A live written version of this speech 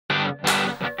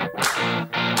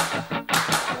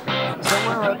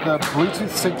at the Bluetooth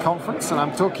SIG conference, and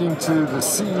I'm talking to the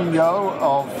CEO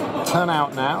of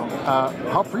TurnoutNow,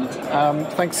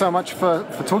 Harpreet. Thanks so much for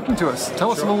talking to us.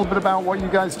 Tell us a little bit about what you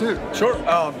guys do. Sure.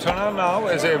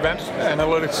 TurnoutNow is an event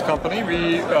analytics company.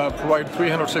 We provide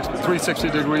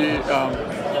 360-degree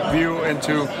view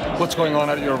into what's going on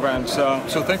at your events.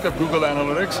 So think of Google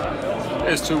Analytics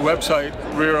is to website,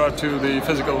 Rira to the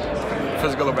physical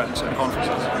events and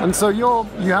conferences. And so you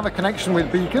have a connection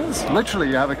with beacons? Literally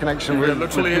you have a connection with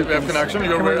beacons. Literally have a connection.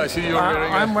 I see you're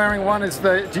wearing I'm wearing one.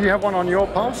 Do you have one on your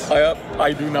pass?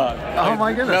 I do not. Oh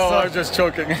my goodness. No, I was just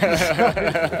joking.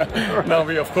 No,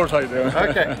 of course I do.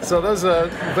 Okay, so those are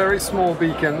very small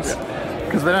beacons.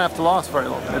 Because they don't have to last very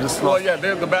long. They just well, yeah,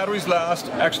 the batteries last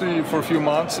actually for a few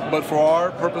months, but for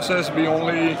our purposes, we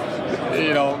only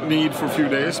need for a few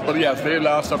days. But yes, they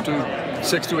last up to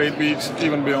 6 to 8 weeks,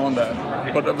 even beyond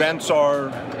that. But events are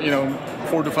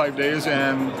 4 to 5 days,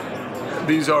 and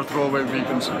these are throwaway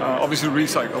beacons. Obviously,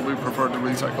 recycle. We prefer to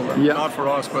recycle them. Yep. Not for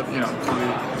us, but for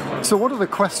the. So, what are the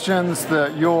questions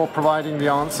that you're providing the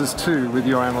answers to with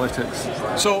your analytics?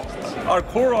 So, our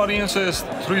core audience is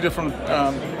 3 different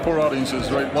core audiences,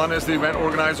 right? One is the event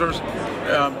organizers.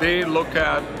 They look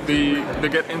at they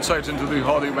get insights into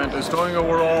how the event is doing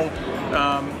overall,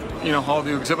 how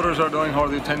the exhibitors are doing, how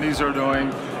the attendees are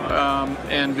doing,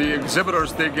 and the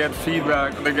exhibitors, they get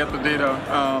feedback, they get the data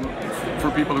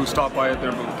for people who stop by at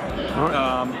their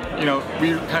booth.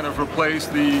 We kind of replace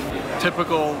the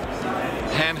typical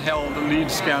handheld lead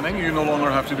scanning. You no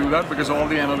longer have to do that because all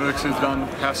the analytics is done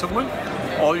passively.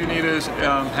 All you need is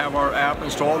have our app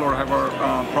installed or have our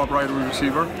proprietary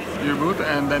receiver in your booth,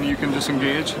 and then you can just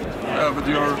engage with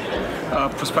your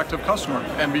prospective customer,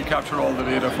 and we capture all the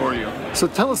data for you. So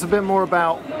tell us a bit more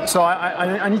about, so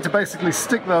I need to basically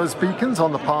stick those beacons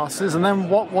on the passes, and then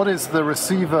what is the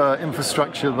receiver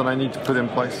infrastructure that I need to put in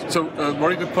place? So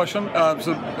very good question.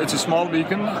 So it's a small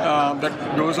beacon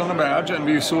that goes on a badge, and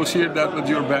we associate that with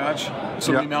your badge.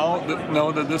 So we now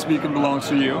know that this beacon belongs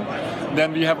to you.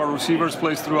 Then we have our receivers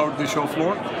placed throughout the show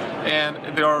floor, and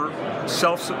they are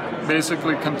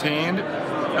basically contained.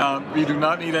 We do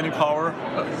not need any power,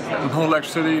 no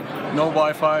electricity, no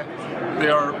Wi-Fi.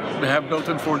 They have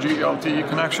built-in 4G LTE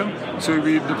connection, so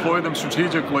we deploy them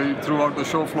strategically throughout the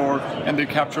show floor, and they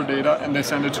capture data and they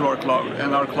send it to our cloud.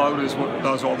 And our cloud is what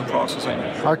does all the processing.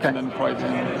 Okay. And then provides the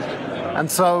analytics. And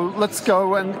so let's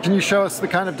go, and can you show us the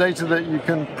kind of data that you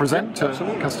can present to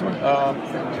customers?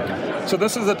 So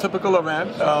this is a typical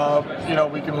event.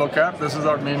 We can look at. This is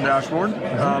our main dashboard.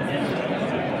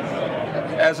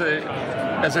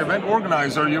 As an event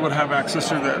organizer, you would have access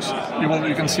to this.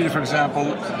 You can see, for example,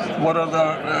 what are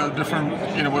the different,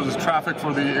 what is traffic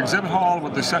for the exhibit hall,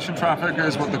 what the session traffic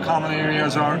is, what the common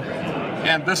areas are.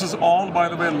 And this is all, by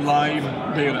the way, live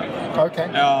data.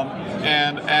 Okay.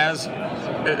 And as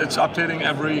it's updating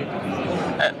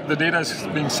the data is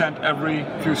being sent every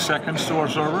few seconds to our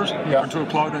servers or to a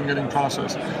cloud and getting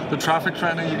processed. The traffic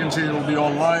trending, you can see, will be all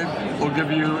live. We'll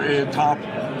give you a top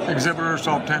exhibitors,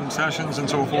 top 10 sessions, and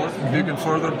so forth. You can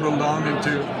further drill down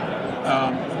into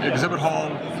exhibit hall,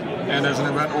 and as an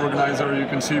event organizer, you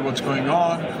can see what's going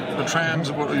on, the trends,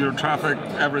 what your traffic,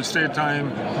 average stay time,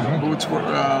 booths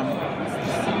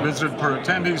visited per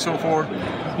attendee, so forth.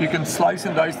 You can slice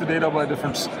and dice the data by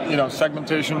different,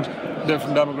 segmentation,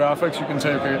 different demographics. You can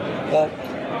say, okay, well,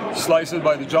 slice it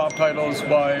by the job titles,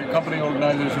 by company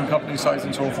organization, company size,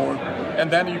 and so forth.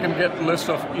 And then you can get a list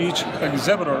of each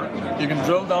exhibitor. You can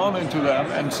drill down into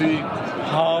them and see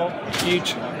how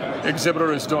each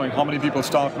exhibitor is doing, how many people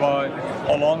stopped by,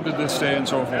 how long did they stay, and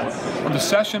so forth. From the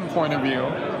session point of view,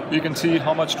 you can see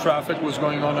how much traffic was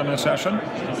going on in a session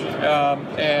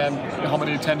and how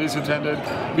many attendees attended.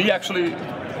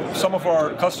 Some of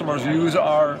our customers use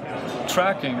our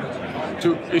tracking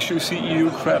to issue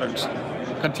CEU credits,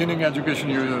 continuing education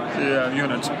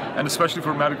units, and especially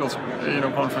for medical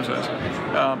conferences.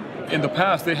 In the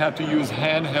past, they had to use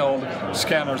handheld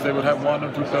scanners. They would have 1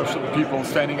 or 2 people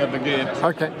standing at the gate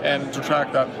and to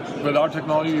track that. With our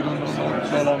technology, you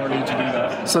no longer need to do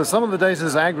that. So some of the data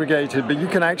is aggregated, but you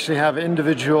can actually have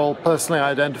individual, personally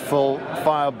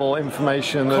identifiable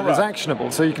information that is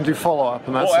actionable. So you can do follow-up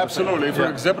and that sort of thing. Absolutely. For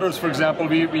exhibitors, for example,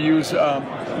 we use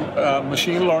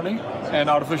machine learning and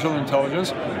artificial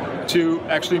intelligence to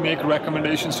actually make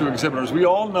recommendations to exhibitors. We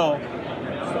all know,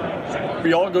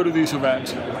 we all go to these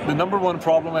events. The number one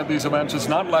problem at these events is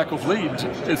not lack of leads,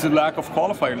 it's the lack of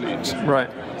qualified leads. Right.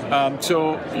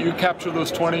 So you capture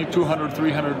those 20, 200,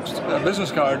 300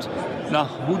 business cards. Now,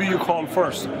 who do you call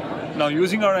first? Now,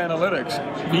 using our analytics,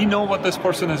 we know what this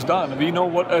person has done. We know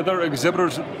what other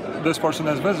exhibitors this person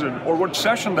has visited, or what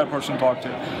session that person talked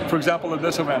to. For example, at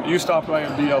this event, you stopped by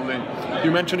at BLE.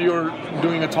 You mentioned you were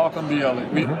doing a talk on BLE.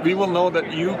 We will know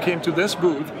that you came to this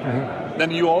booth, then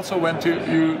you also went to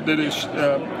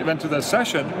went to the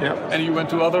session, and you went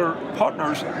to other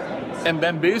partners, and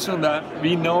then based on that,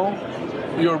 we know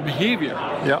your behavior.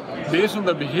 Based on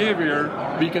the behavior,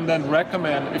 we can then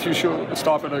recommend, if you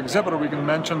stop at an exhibitor, we can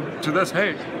mention to this,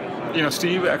 hey,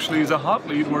 Steve actually is a hot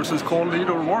lead versus cold lead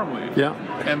or warm lead.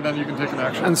 And then you can take an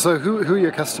action. And so who are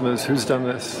your customers? Who's done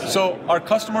this? So our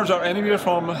customers are anywhere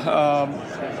from,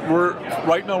 we're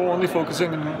right now only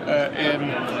focusing in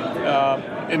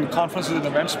conferences and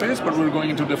event space, but we're going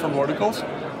into different verticals.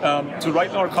 So right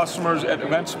now our customers at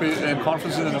event space and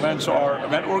conferences and events are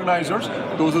event organizers.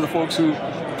 Those are the folks who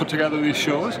put together these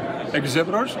shows.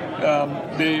 Exhibitors,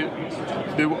 they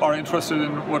are interested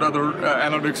in what other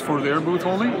analytics for their booth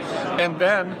only, and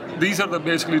then these are the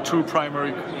basically two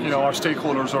primary, our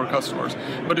stakeholders or customers.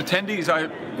 But attendees,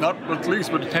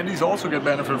 attendees also get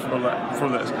benefit for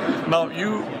this. Now,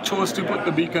 you chose to put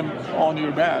the beacon on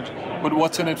your badge, but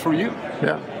what's in it for you?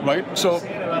 Right. So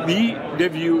we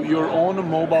give you your own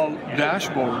mobile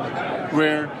dashboard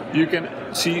where you can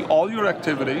see all your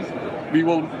activity. We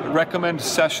will recommend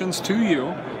sessions to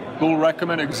you. We'll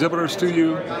recommend exhibitors to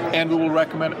you, and we will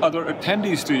recommend other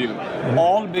attendees to you,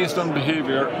 all based on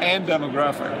behavior and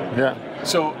demographic.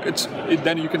 So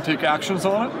then you can take actions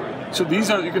on it. So these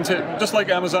are, you can say, just like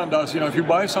Amazon does, if you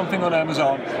buy something on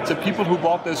Amazon, the people who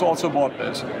bought this also bought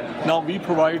this. Now we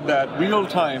provide that real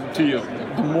time to you.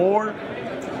 The more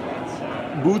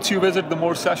booths you visit, the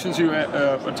more sessions you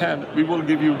attend, we will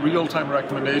give you real-time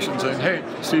recommendations saying, hey,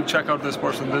 Steve, check out this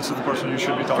person. This is the person you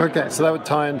should be talking to. Okay, so that would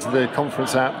tie into the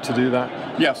conference app to do that?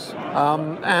 Yes.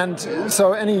 And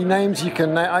so any names you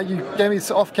can name, you gave me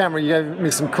off camera, you gave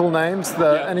me some cool names.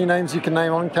 Any names you can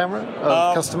name on camera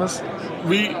of customers?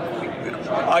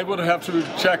 I would have to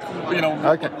check, but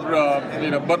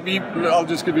I'll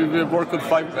just give you, we've worked with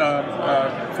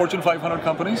Fortune 500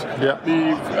 companies.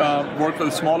 We've worked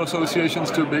with small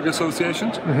associations to big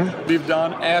associations. We've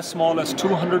done as small as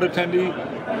 200 attendee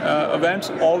events,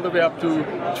 all the way up to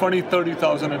 20,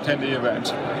 30,000 attendee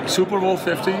events. Super Bowl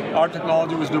 50, our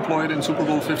technology was deployed in Super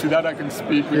Bowl 50. That I can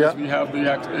speak because we have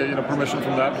the permission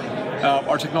from that.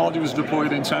 Our technology was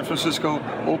deployed in San Francisco,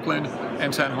 Oakland,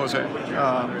 and San Jose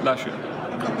last year.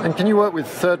 And can you work with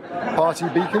third-party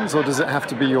beacons, or does it have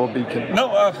to be your beacon?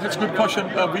 No, it's a good question.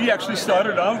 We actually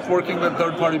started out working with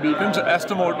third-party beacons.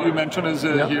 Estimote, you mentioned, is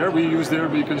here. We use their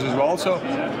beacons as well. So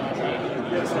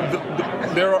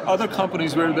there are other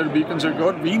companies where their beacons are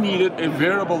good. We needed a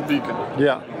wearable beacon.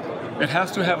 It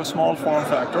has to have a small form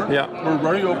factor. We're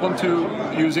very open to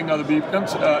using other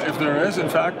beacons if there is. In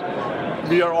fact,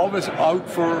 we are always out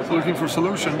for looking for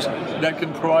solutions that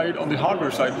can provide on the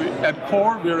hardware side. At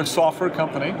core, we're a software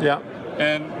company,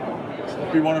 and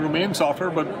we want to remain software,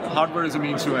 but hardware is a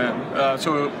means to end.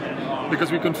 So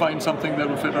because we couldn't find something that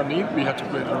would fit our need, we had to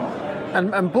create our own.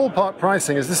 And ballpark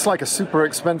pricing, is this like a super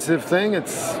expensive thing?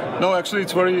 No, actually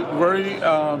it's very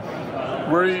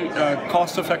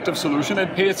cost-effective solution.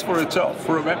 It pays for itself.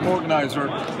 For an event organizer,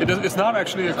 it's not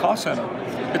actually a cost center.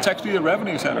 It's actually a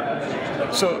revenue center.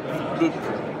 So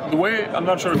the way, I'm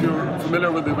not sure if you're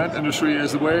familiar with the event industry,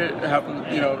 is the way it happens,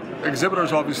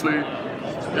 exhibitors obviously,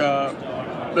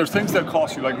 there's things that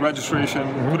cost you, like registration,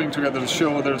 putting together the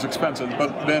show, there's expenses.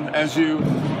 But then as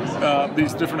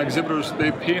these different exhibitors,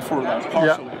 they pay for that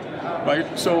partially, right?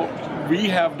 So we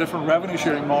have different revenue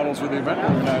sharing models with the event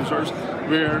organizers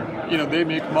where they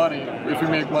make money. If we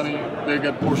make money, they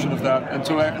get a portion of that. And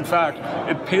so in fact,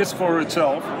 it pays for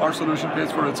itself. Our solution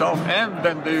pays for itself, and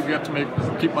then they get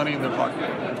to keep money in their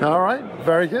pocket. All right,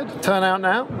 very good.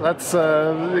 TurnoutNow, that's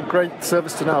a great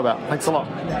service to know about. Thanks a lot.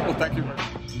 Well, thank you very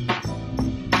much.